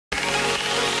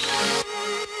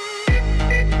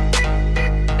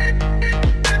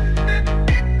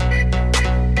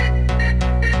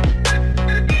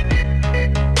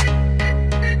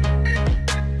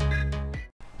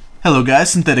Hello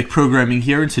guys, Synthetic Programming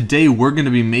here, and today we're going to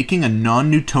be making a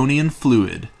non-Newtonian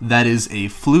fluid. That is a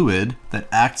fluid that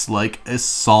acts like a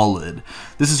solid.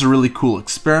 This is a really cool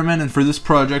experiment, and for this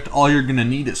project all you're going to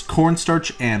need is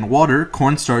cornstarch and water.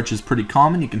 Cornstarch is pretty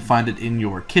common, you can find it in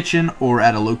your kitchen or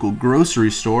at a local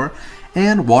grocery store,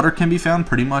 and water can be found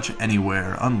pretty much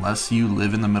anywhere, unless you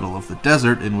live in the middle of the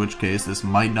desert, in which case this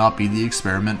might not be the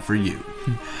experiment for you.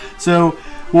 So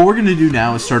what we're going to do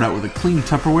now is start out with a clean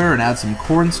Tupperware and add some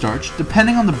cornstarch.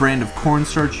 Depending on the brand of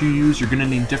cornstarch you use, you're going to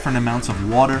need different amounts of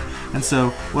water. And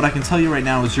so what I can tell you right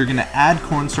now is you're going to add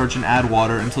cornstarch and add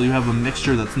water until you have a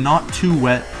mixture that's not too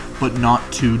wet but not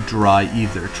too dry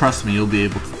either. Trust me, you'll be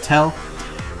able to tell.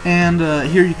 And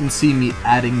here you can see me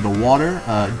adding the water.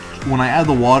 When I add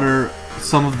the water,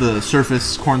 some of the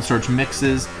surface cornstarch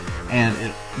mixes and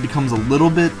it becomes a little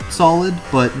bit solid,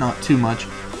 but not too much.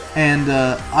 And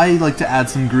I like to add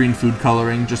some green food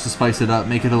coloring just to spice it up,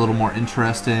 make it a little more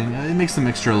interesting. It makes the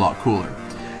mixture a lot cooler.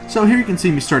 So here you can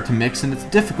see me start to mix, and it's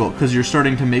difficult because you're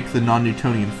starting to make the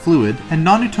non-Newtonian fluid, and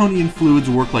non-Newtonian fluids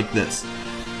work like this.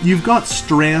 You've got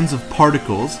strands of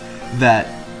particles that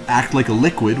act like a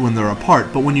liquid when they're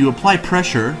apart, but when you apply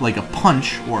pressure, like a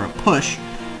punch or a push,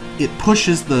 it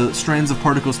pushes the strands of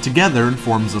particles together and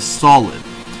forms a solid.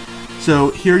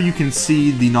 So here you can see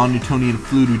the non-Newtonian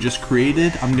fluid we just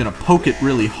created. I'm going to poke it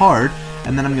really hard,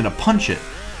 and then I'm going to punch it.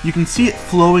 You can see it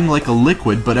flowing like a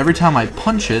liquid, but every time I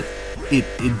punch it,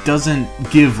 it doesn't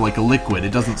give like a liquid.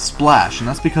 It doesn't splash, and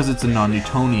that's because it's a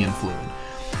non-Newtonian fluid.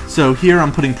 So here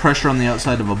I'm putting pressure on the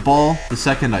outside of a ball. The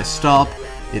second I stop,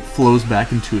 it flows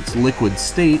back into its liquid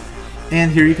state.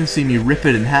 And here you can see me rip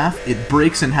it in half. It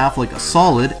breaks in half like a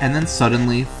solid, and then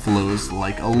suddenly flows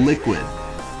like a liquid.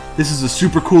 This is a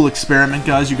super cool experiment,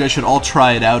 guys. You guys should all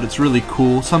try it out. It's really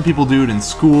cool. Some people do it in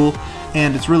school,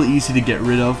 and it's really easy to get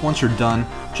rid of. Once you're done,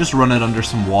 just run it under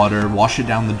some water, wash it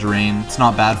down the drain. It's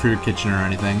not bad for your kitchen or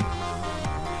anything.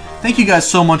 Thank you guys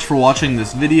so much for watching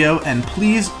this video, and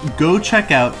please go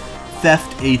check out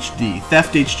Theft HD.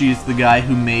 Theft HD is the guy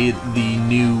who made the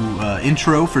new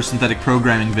intro for synthetic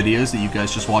programming videos that you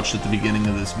guys just watched at the beginning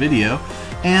of this video.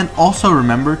 And also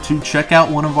remember to check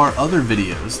out one of our other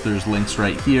videos. There's links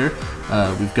right here.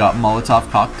 We've got Molotov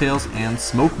cocktails and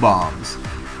smoke bombs.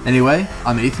 Anyway,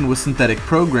 I'm Ethan with Synthetic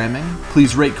Programming.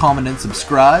 Please rate, comment, and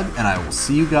subscribe, and I will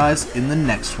see you guys in the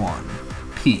next one.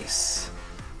 Peace.